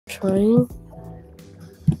trying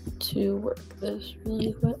to work this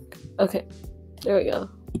really quick. Okay, there we go.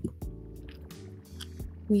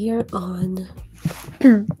 We are on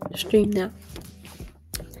stream now.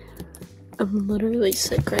 I'm literally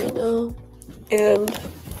sick right now, and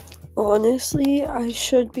honestly, I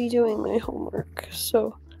should be doing my homework.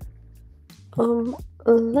 So,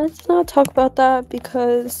 let's not talk about that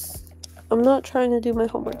because I'm not trying to do my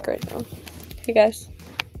homework right now. Hey guys,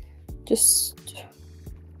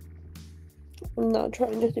 I'm not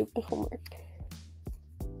trying to do my homework.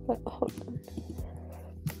 But hold on.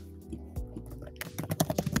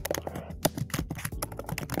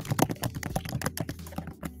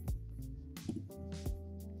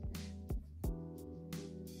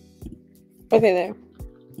 Okay, there.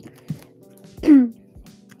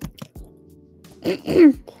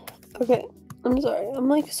 Okay, I'm sorry. I'm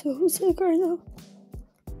like so sick right now.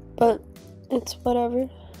 But it's whatever.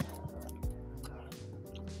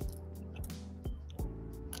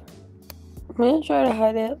 I'm gonna try to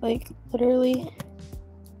hide it, like, literally.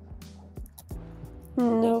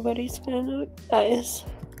 Nobody's gonna know what that is.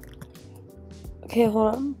 Okay,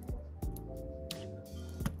 hold on.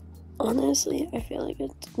 Honestly, I feel like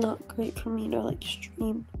it's not great for me to, like,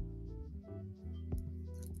 stream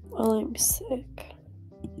while I'm sick.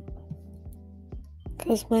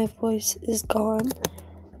 Because my voice is gone.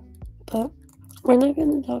 But we're not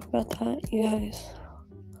gonna talk about that, you guys.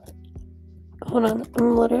 Hold on,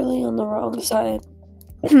 I'm literally on the wrong side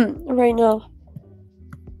right now.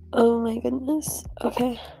 Oh my goodness.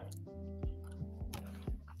 Okay.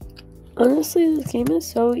 Honestly, this game is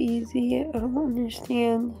so easy. I don't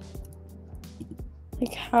understand,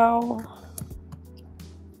 like, how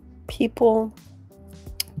people...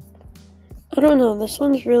 I don't know, this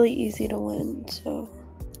one's really easy to win, so...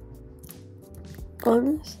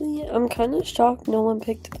 Honestly, I'm kind of shocked no one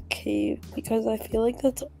picked the cave, because I feel like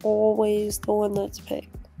that's always the one that's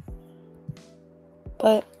picked.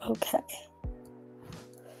 But, okay.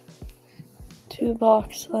 2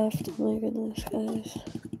 blocks left. Oh my goodness, guys.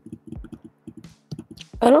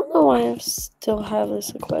 I don't know why I still have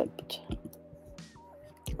this equipped.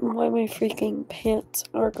 Why my freaking pants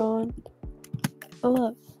are gone. Oh,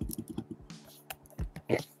 look.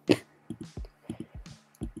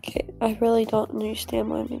 Okay, I really don't understand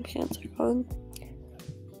why my pants are gone.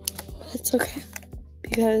 It's okay.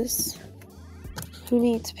 Because who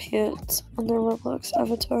needs pants on their Roblox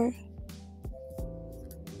avatar?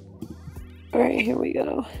 Alright, here we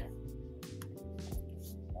go.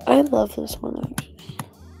 I love this one, actually.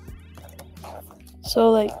 So,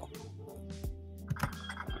 like,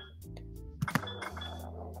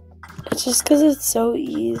 it's just because it's so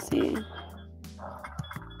easy.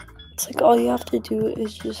 It's like all you have to do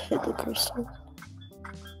is just hit the crystal.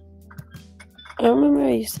 I remember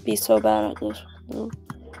I used to be so bad at this one, though.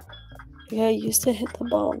 Like, I used to hit the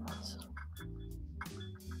bombs.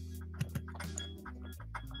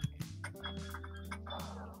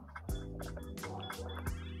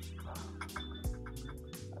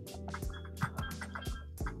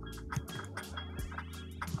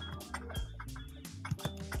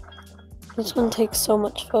 This one takes so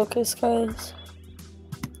much focus, guys.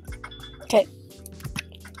 Okay.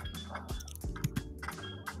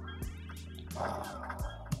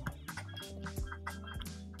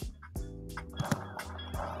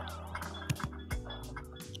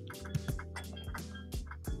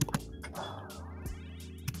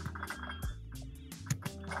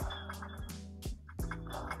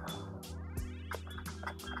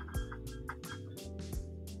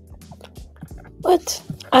 What?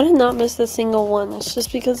 I did not miss a single one. It's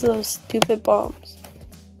just because of those stupid bombs.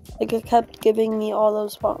 Like, it kept giving me all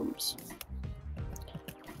those bombs.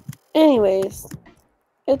 Anyways,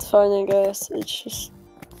 it's fine, I guess. It's just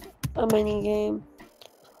a mini game.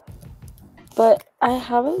 But I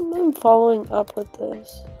haven't been following up with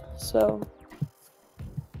this. So,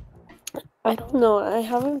 I don't know. I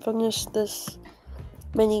haven't finished this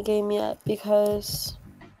mini game yet because...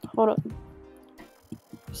 Hold on.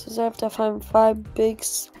 It says I have to find 5 big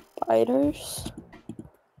spiders.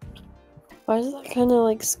 Why is that kind of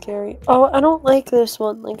like scary? Oh, I don't like this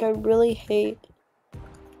one. Like, I really hate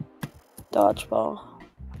dodgeball.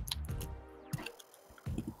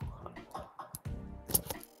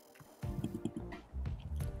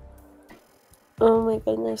 Oh my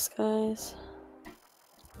goodness, guys.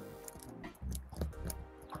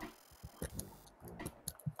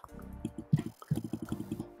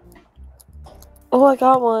 Oh, I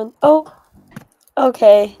got one. Oh,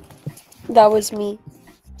 okay. That was me.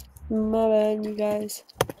 My bad, you guys.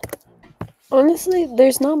 Honestly,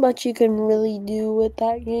 there's not much you can really do with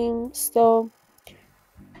that game, so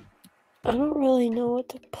I don't really know what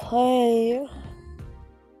to play.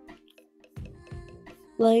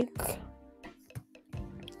 Like,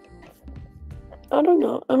 I don't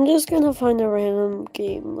know. I'm just gonna find a random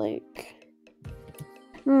game, like,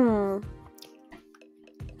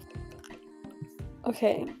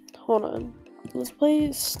 Okay, hold on. Let's play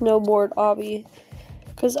Snowboard Obby.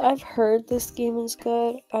 Because I've heard this game is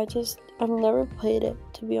good. I've never played it,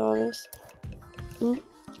 to be honest.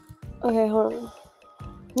 Okay, hold on.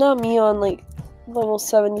 Not me on, like, level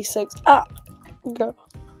 76. Ah! Go.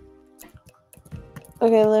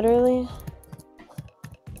 Okay, literally.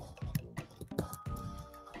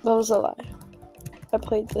 That was a lie. I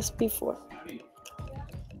played this before. You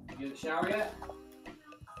in the shower yet?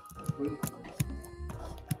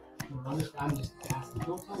 I'm just asking.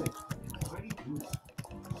 Don't tell me. Why do you do that?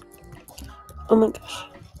 Oh my gosh.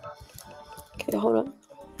 Okay, hold on.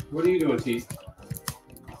 What are you doing, T?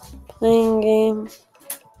 Playing game.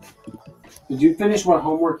 Did you finish what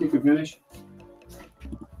homework you could finish?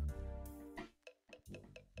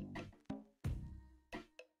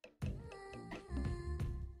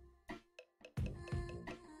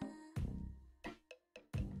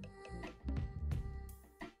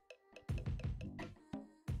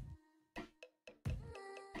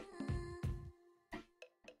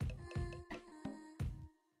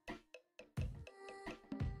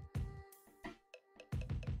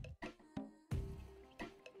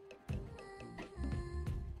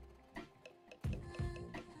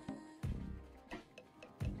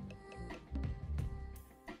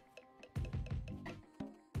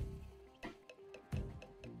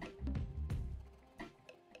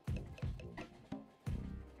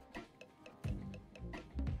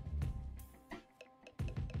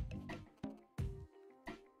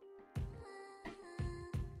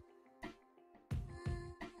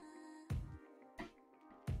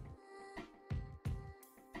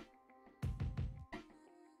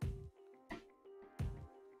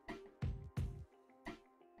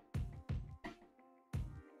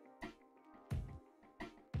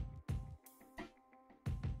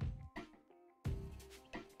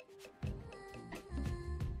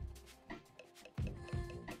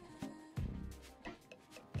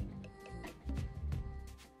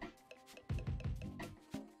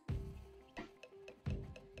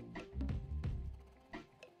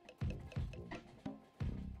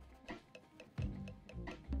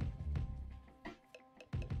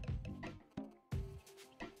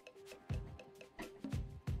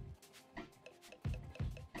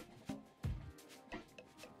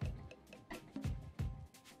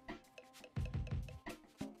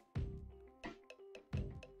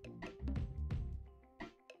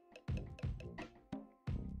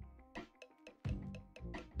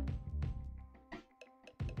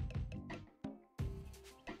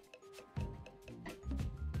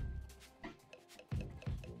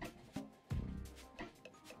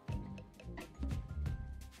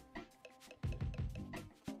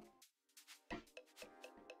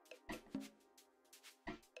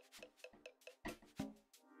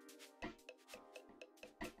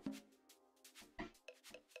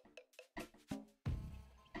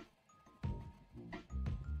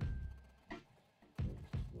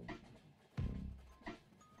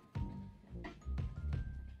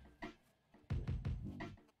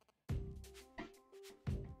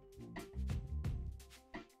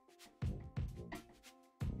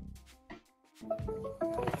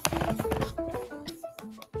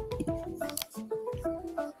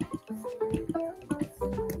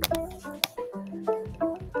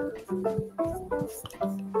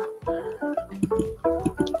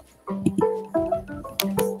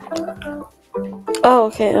 Oh,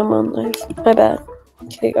 okay, I'm on live. My bad.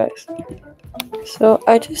 Okay, guys. So,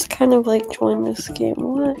 I just kind of, like, joined this game.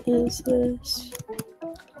 What is this?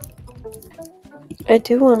 I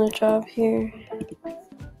do want a job here.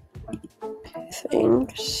 Okay,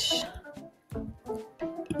 thanks.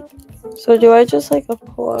 So, do I just, like,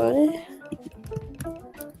 apply?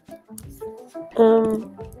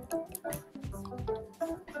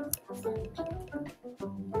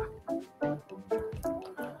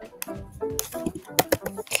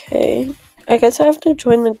 Okay. I guess I have to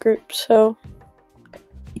join the group, so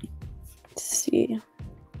let's see.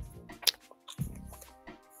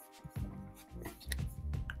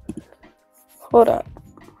 Hold up.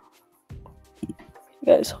 You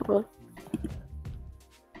guys, hold on.